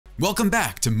Welcome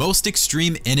back to Most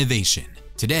Extreme Innovation.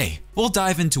 Today, we'll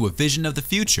dive into a vision of the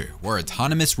future where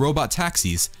autonomous robot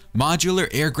taxis, modular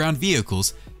air-ground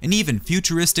vehicles, and even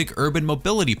futuristic urban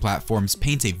mobility platforms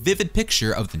paint a vivid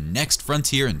picture of the next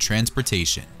frontier in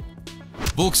transportation.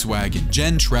 Volkswagen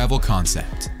Gen Travel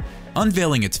Concept.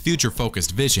 Unveiling its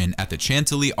future-focused vision at the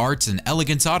Chantilly Arts and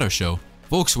Elegance Auto Show,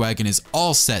 Volkswagen is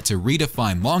all set to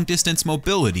redefine long-distance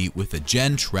mobility with the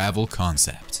Gen Travel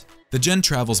concept. The Gen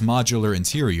Travel's modular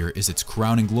interior is its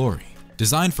crowning glory.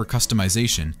 Designed for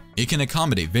customization, it can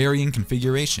accommodate varying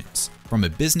configurations, from a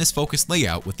business-focused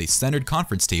layout with a centered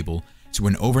conference table to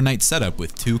an overnight setup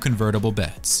with 2 convertible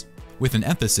beds. With an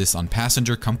emphasis on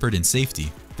passenger comfort and safety,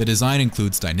 the design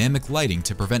includes dynamic lighting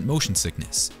to prevent motion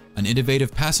sickness, an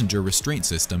innovative passenger restraint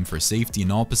system for safety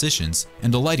in all positions,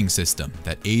 and a lighting system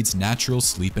that aids natural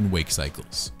sleep and wake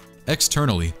cycles.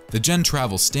 Externally, the Gen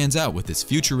Travel stands out with its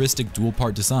futuristic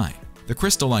dual-part design. The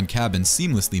crystalline cabin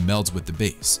seamlessly melds with the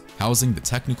base, housing the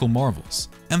technical marvels.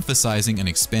 Emphasizing an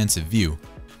expansive view,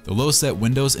 the low-set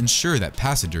windows ensure that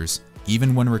passengers,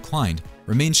 even when reclined,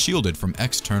 remain shielded from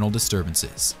external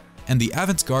disturbances. And the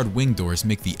avant-garde wing doors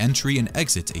make the entry and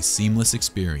exit a seamless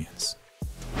experience.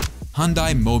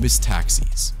 Hyundai Mobis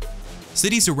taxis.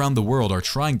 Cities around the world are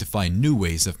trying to find new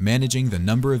ways of managing the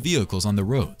number of vehicles on the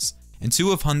roads, and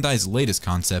 2 of Hyundai's latest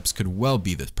concepts could well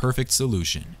be the perfect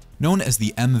solution. Known as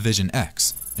the M-Vision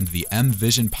X and the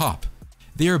M-Vision Pop,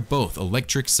 they are both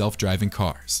electric self-driving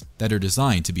cars that are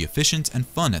designed to be efficient and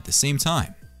fun at the same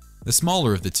time. The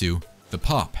smaller of the two, the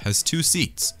Pop, has 2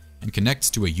 seats and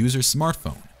connects to a user's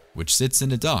smartphone, which sits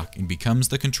in a dock and becomes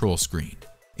the control screen.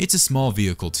 It's a small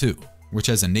vehicle too, which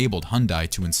has enabled Hyundai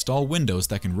to install windows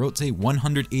that can rotate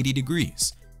 180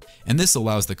 degrees, and this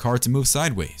allows the car to move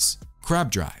sideways,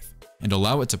 crab drive, and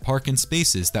allow it to park in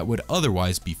spaces that would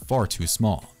otherwise be far too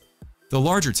small. The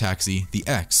larger taxi, the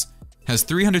X, has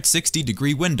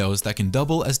 360-degree windows that can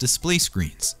double as display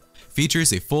screens,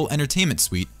 features a full entertainment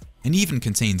suite, and even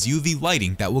contains UV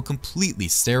lighting that will completely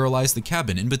sterilize the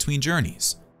cabin in between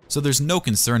journeys, so there's no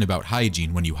concern about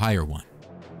hygiene when you hire one.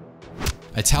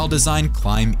 Italdesign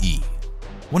Climb-E.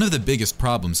 One of the biggest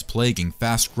problems plaguing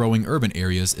fast-growing urban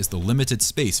areas is the limited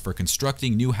space for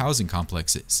constructing new housing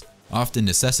complexes, often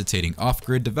necessitating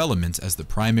off-grid development as the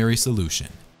primary solution.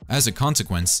 As a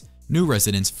consequence, new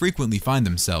residents frequently find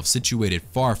themselves situated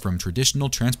far from traditional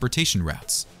transportation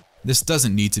routes. This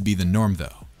doesn't need to be the norm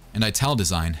though, and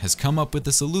Italdesign has come up with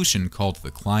a solution called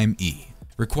the Climb-E.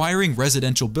 Requiring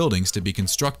residential buildings to be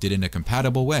constructed in a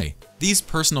compatible way, these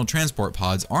personal transport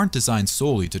pods aren't designed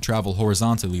solely to travel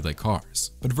horizontally like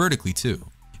cars, but vertically too.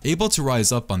 Able to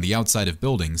rise up on the outside of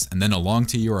buildings and then along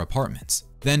to your apartments.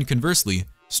 Then conversely,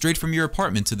 straight from your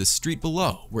apartment to the street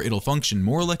below, where it'll function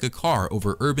more like a car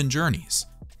over urban journeys.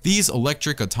 These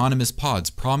electric autonomous pods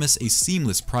promise a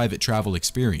seamless private travel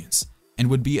experience and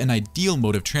would be an ideal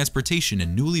mode of transportation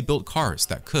in newly built cars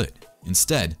that could,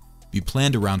 instead, be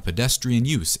planned around pedestrian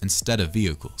use instead of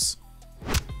vehicles.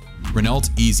 Renault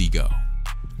EZ-GO.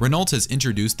 Renault has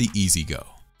introduced the EZ-GO,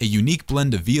 a unique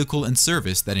blend of vehicle and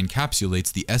service that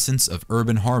encapsulates the essence of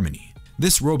urban harmony.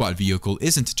 This robot vehicle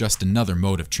isn't just another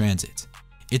mode of transit.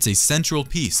 It's a central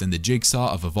piece in the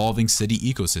jigsaw of evolving city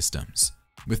ecosystems.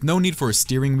 With no need for a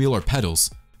steering wheel or pedals,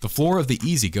 the floor of the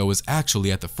EZ-GO is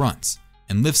actually at the front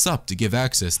and lifts up to give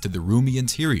access to the roomy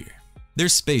interior.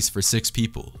 There's space for 6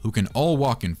 people who can all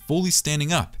walk in fully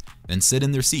standing up, then sit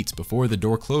in their seats before the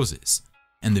door closes.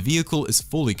 And the vehicle is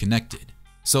fully connected,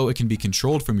 so it can be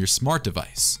controlled from your smart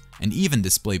device and even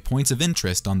display points of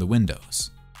interest on the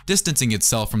windows. Distancing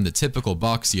itself from the typical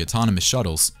boxy autonomous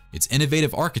shuttles, its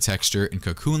innovative architecture and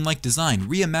cocoon-like design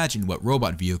reimagine what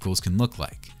robot vehicles can look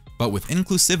like. But with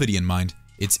inclusivity in mind,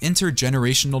 its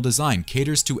intergenerational design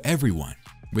caters to everyone,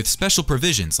 with special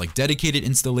provisions like dedicated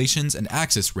installations and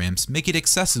access ramps make it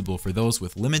accessible for those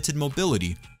with limited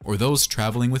mobility or those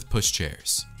traveling with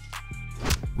pushchairs.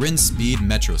 Rinspeed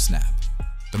MetroSnap.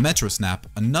 The MetroSnap,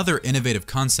 another innovative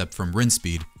concept from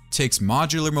Rinspeed, takes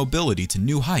modular mobility to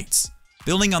new heights,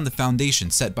 building on the foundation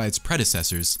set by its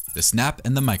predecessors, the Snap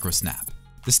and the MicroSnap.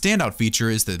 The standout feature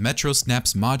is the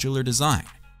MetroSnap's modular design,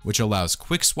 which allows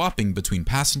quick swapping between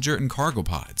passenger and cargo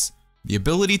pods. The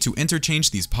ability to interchange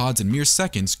these pods in mere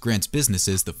seconds grants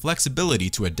businesses the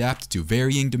flexibility to adapt to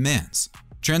varying demands,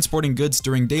 transporting goods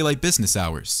during daylight business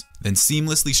hours, then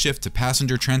seamlessly shift to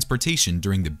passenger transportation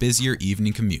during the busier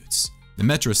evening commutes. The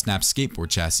MetroSnap skateboard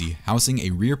chassis, housing a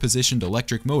rear-positioned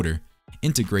electric motor,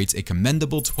 integrates a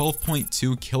commendable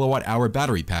 12.2 kilowatt-hour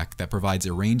battery pack that provides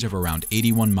a range of around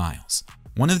 81 miles.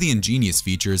 One of the ingenious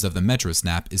features of the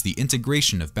MetroSnap is the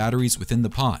integration of batteries within the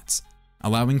pods,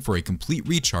 allowing for a complete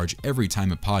recharge every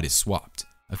time a pod is swapped.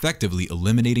 effectively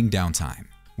eliminating downtime.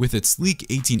 With its sleek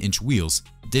 18-inch wheels,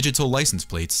 digital license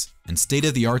plates, and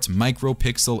state-of-the-art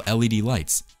micro-pixel LED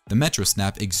lights, the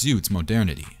MetroSnap exudes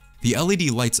modernity. The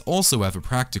LED lights also have a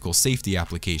practical safety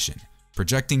application,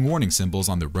 projecting warning symbols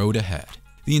on the road ahead.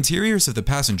 The interiors of the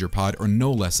passenger pod are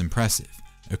no less impressive,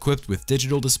 equipped with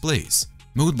digital displays,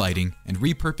 mood lighting, and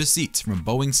repurposed seats from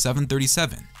Boeing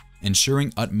 737,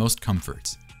 ensuring utmost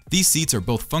comfort. These seats are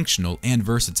both functional and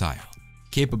versatile,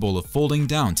 capable of folding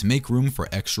down to make room for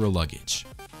extra luggage.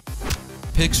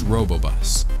 PIX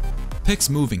Robobus. PIX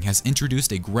Moving has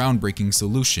introduced a groundbreaking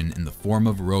solution in the form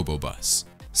of Robobus,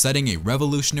 setting a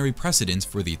revolutionary precedent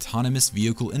for the autonomous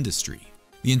vehicle industry.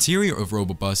 The interior of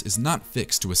Robobus is not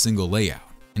fixed to a single layout.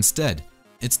 Instead,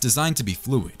 it's designed to be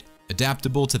fluid,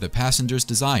 adaptable to the passenger's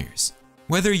desires.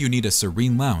 Whether you need a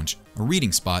serene lounge, a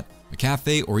reading spot, a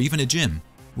cafe, or even a gym,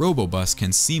 Robobus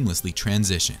can seamlessly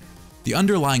transition. The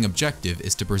underlying objective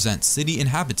is to present city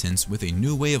inhabitants with a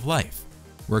new way of life,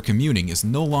 where commuting is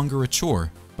no longer a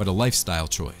chore, but a lifestyle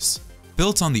choice.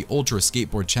 Built on the Ultra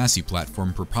skateboard chassis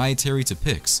platform proprietary to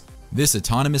PIX, this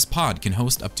autonomous pod can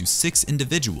host up to 6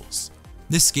 individuals.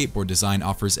 This skateboard design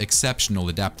offers exceptional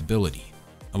adaptability,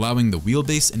 allowing the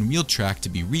wheelbase and wheel track to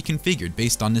be reconfigured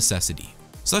based on necessity.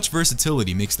 Such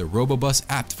versatility makes the Robobus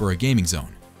apt for a gaming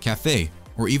zone, cafe,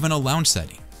 or even a lounge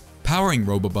setting. Powering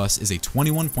Robobus is a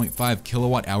 21.5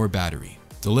 kilowatt-hour battery,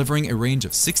 delivering a range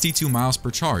of 62 miles per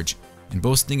charge and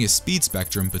boasting a speed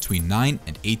spectrum between 9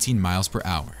 and 18 miles per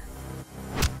hour.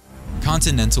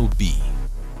 Continental BEE.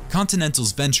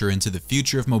 Continental's venture into the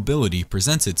future of mobility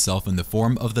presents itself in the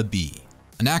form of the BEE,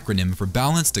 an acronym for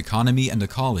Balanced Economy and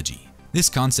Ecology. This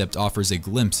concept offers a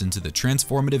glimpse into the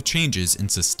transformative changes in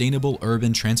sustainable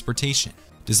urban transportation.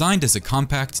 Designed as a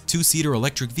compact 2-seater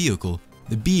electric vehicle,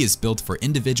 the BEE is built for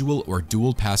individual or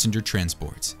dual passenger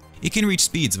transport. It can reach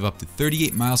speeds of up to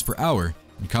 38 miles per hour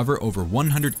and cover over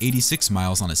 186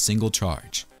 miles on a single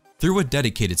charge. Through a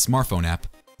dedicated smartphone app,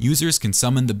 users can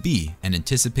summon the BEE and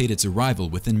anticipate its arrival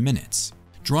within minutes.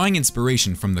 Drawing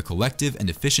inspiration from the collective and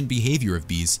efficient behavior of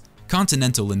BEEs,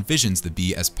 Continental envisions the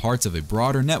BEE as parts of a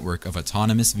broader network of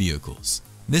autonomous vehicles.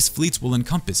 This fleet will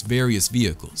encompass various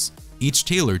vehicles, each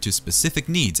tailored to specific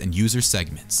needs and user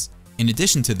segments. In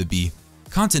addition to the BEE,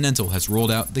 Continental has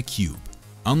rolled out the Cube.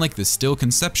 Unlike the still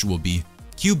conceptual BEE,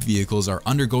 Cube vehicles are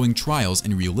undergoing trials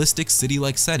in realistic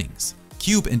city-like settings.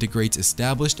 Cube integrates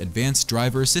established advanced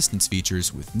driver assistance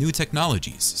features with new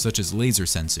technologies such as laser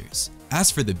sensors. As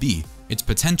for the BEE, its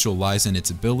potential lies in its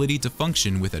ability to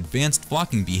function with advanced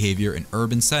flocking behavior in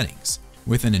urban settings,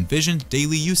 with an envisioned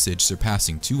daily usage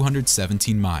surpassing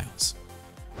 217 miles.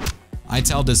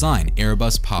 Italdesign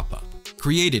Airbus PopUp.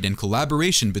 Created in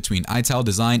collaboration between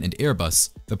Italdesign and Airbus,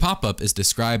 the PopUp is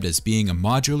described as being a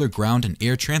modular ground and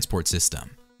air transport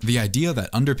system. The idea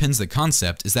that underpins the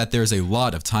concept is that there is a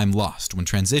lot of time lost when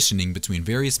transitioning between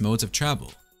various modes of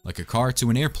travel, like a car to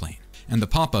an airplane, and the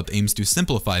PopUp aims to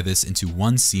simplify this into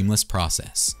one seamless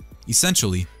process.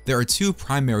 Essentially, there are 2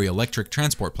 primary electric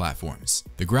transport platforms,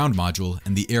 the ground module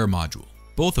and the air module,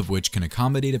 both of which can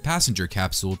accommodate a passenger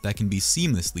capsule that can be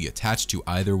seamlessly attached to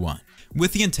either one,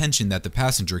 with the intention that the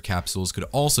passenger capsules could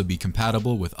also be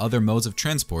compatible with other modes of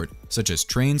transport, such as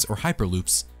trains or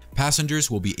hyperloops. Passengers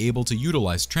will be able to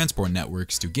utilize transport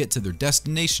networks to get to their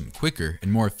destination quicker and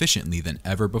more efficiently than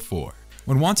ever before.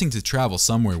 When wanting to travel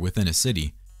somewhere within a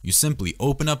city, you simply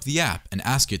open up the app and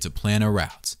ask it to plan a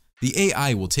route. The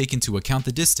AI will take into account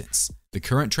the distance, the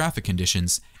current traffic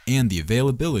conditions, and the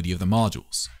availability of the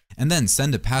modules, and then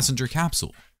send a passenger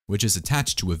capsule, which is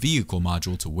attached to a vehicle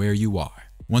module to where you are.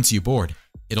 Once you board,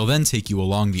 it'll then take you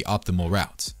along the optimal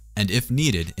route, and if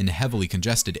needed in heavily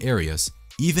congested areas,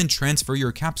 even transfer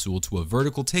your capsule to a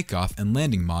vertical takeoff and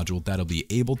landing module that'll be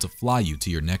able to fly you to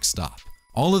your next stop.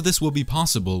 All of this will be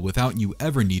possible without you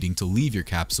ever needing to leave your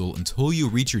capsule until you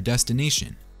reach your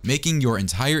destination, making your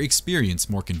entire experience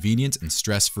more convenient and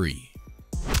stress-free.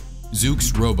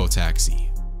 Zoox Robotaxi.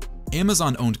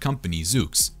 Amazon-owned company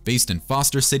Zoox, based in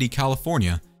Foster City,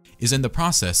 California, is in the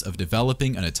process of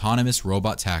developing an autonomous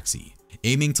robot taxi,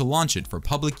 aiming to launch it for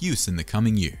public use in the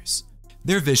coming years.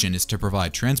 Their vision is to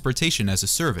provide transportation as a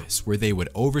service where they would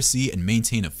oversee and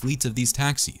maintain a fleet of these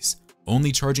taxis,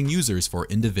 only charging users for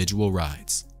individual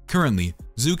rides. Currently,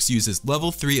 Zoox uses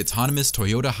Level 3 autonomous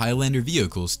Toyota Highlander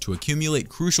vehicles to accumulate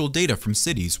crucial data from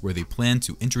cities where they plan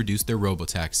to introduce their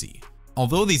robotaxi.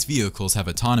 Although these vehicles have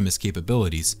autonomous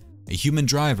capabilities, a human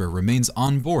driver remains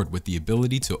on board with the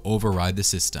ability to override the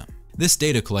system. This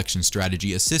data collection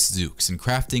strategy assists Zoox in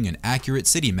crafting an accurate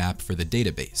city map for the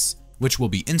database, which will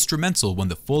be instrumental when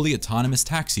the fully autonomous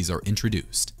taxis are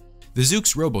introduced. The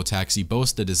Zoox Robotaxi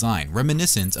boasts a design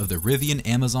reminiscent of the Rivian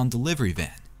Amazon delivery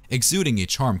van, exuding a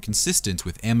charm consistent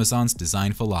with Amazon's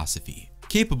design philosophy.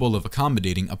 Capable of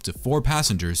accommodating up to 4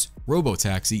 passengers,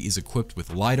 Robotaxi is equipped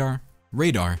with LiDAR,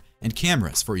 radar, and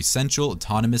cameras for essential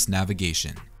autonomous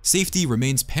navigation. Safety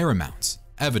remains paramount,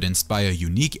 evidenced by a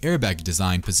unique airbag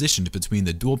design positioned between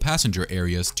the dual passenger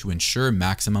areas to ensure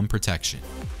maximum protection.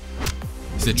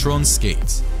 Citroën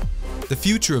Skate. The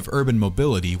future of urban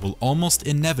mobility will almost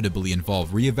inevitably involve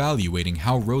reevaluating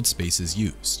how road space is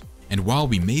used. And while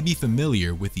we may be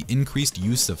familiar with the increased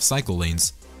use of cycle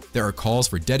lanes, there are calls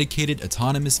for dedicated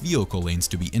autonomous vehicle lanes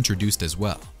to be introduced as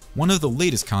well. One of the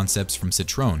latest concepts from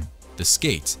Citroën, the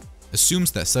Skate,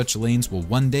 assumes that such lanes will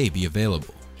one day be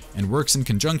available, and works in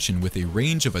conjunction with a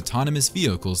range of autonomous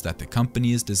vehicles that the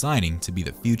company is designing to be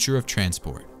the future of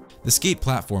transport. The Skate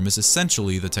platform is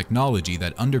essentially the technology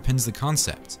that underpins the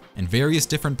concept, and various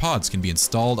different pods can be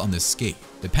installed on this Skate,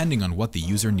 depending on what the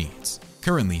user needs.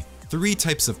 Currently, 3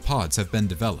 types of pods have been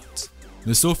developed.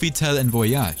 The Sofitel en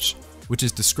Voyage, which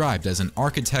is described as an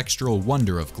architectural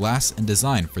wonder of glass and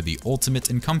design for the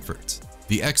ultimate in comfort.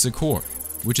 The X-Accord,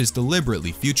 which is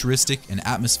deliberately futuristic and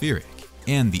atmospheric,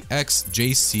 and the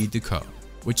XJC-Deco,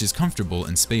 which is comfortable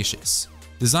and spacious.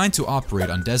 Designed to operate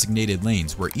on designated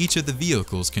lanes where each of the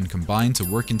vehicles can combine to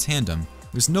work in tandem,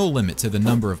 there's no limit to the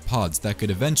number of pods that could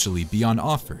eventually be on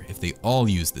offer if they all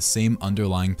use the same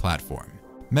underlying platform.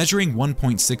 Measuring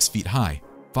 1.6 feet high,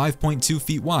 5.2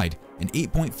 feet wide, and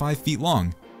 8.5 feet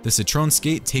long, the Citroën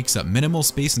Skate takes up minimal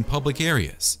space in public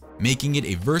areas, making it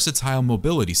a versatile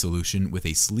mobility solution with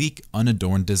a sleek,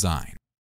 unadorned design.